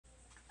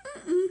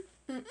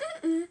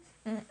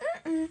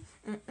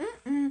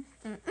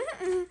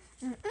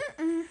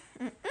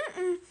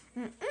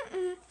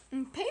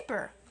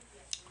Paper.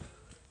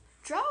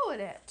 Draw with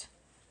it.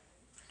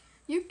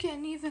 You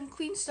can even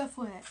clean stuff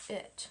with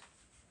it.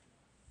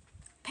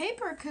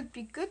 Paper could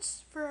be good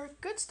for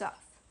good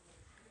stuff,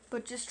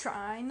 but just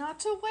try not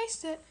to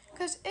waste it,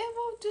 because it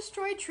will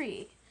destroy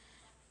tree.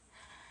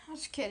 I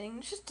was kidding,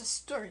 it's just a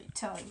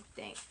storytelling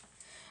thing.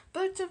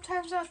 But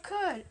sometimes that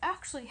could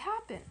actually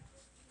happen.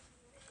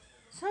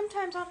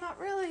 Sometimes I'm not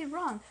really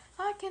wrong.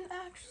 I can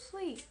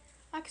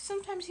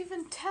sometimes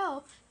even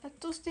tell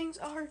that those things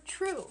are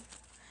true.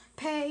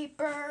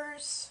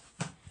 Papers,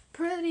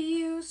 pretty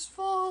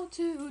useful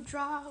to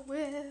draw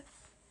with.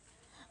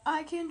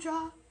 I can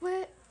draw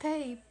with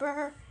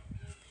paper,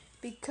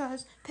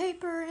 because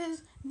paper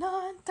is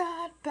not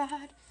that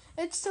bad.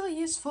 It's still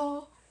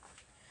useful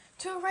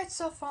to write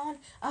stuff on.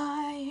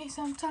 I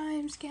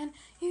sometimes can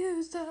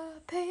use the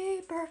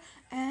paper,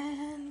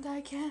 and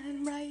I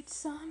can write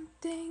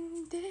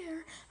something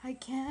there. I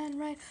can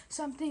write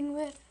something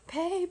with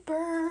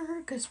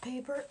paper, because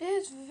paper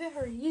is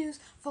very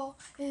useful.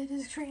 It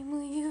is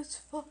extremely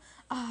useful.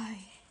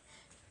 I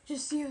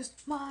just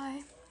used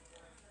my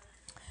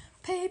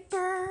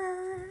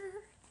paper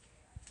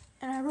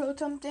and I wrote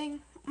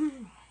something.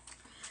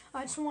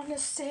 I just want to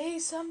say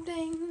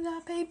something.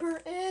 That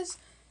paper is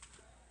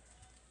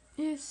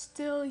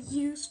still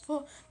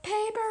useful.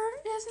 Paper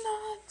is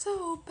not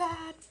so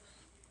bad,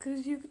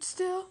 because you could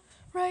still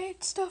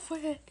write stuff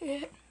with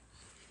it.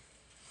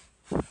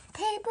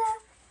 Paper,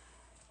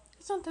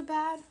 it's not that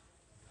bad,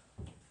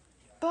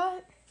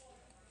 but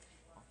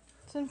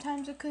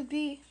sometimes it could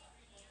be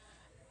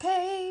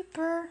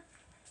paper.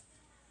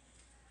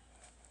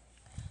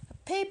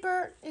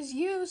 Paper is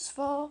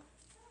useful.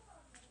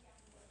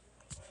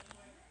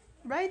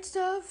 Write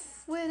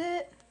stuff with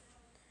it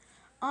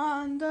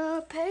on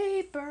the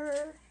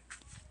paper.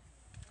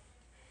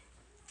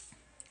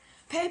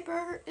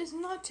 Paper is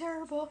not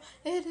terrible.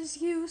 It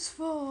is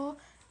useful,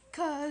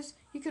 because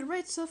you can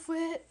write stuff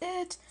with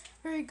it.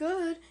 Very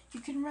good.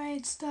 You can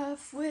write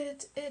stuff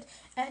with it,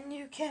 and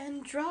you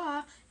can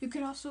draw. You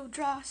can also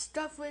draw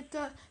stuff with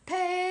the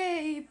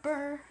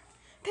paper.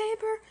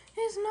 Paper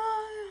is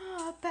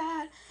not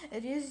bad.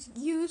 It is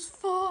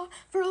useful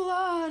for a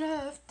lot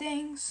of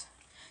things.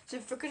 So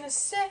if we're gonna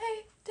say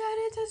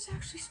that it is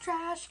actually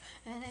trash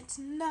and it's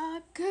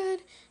not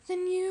good,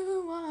 then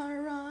you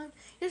are wrong.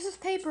 You're just a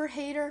paper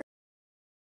hater.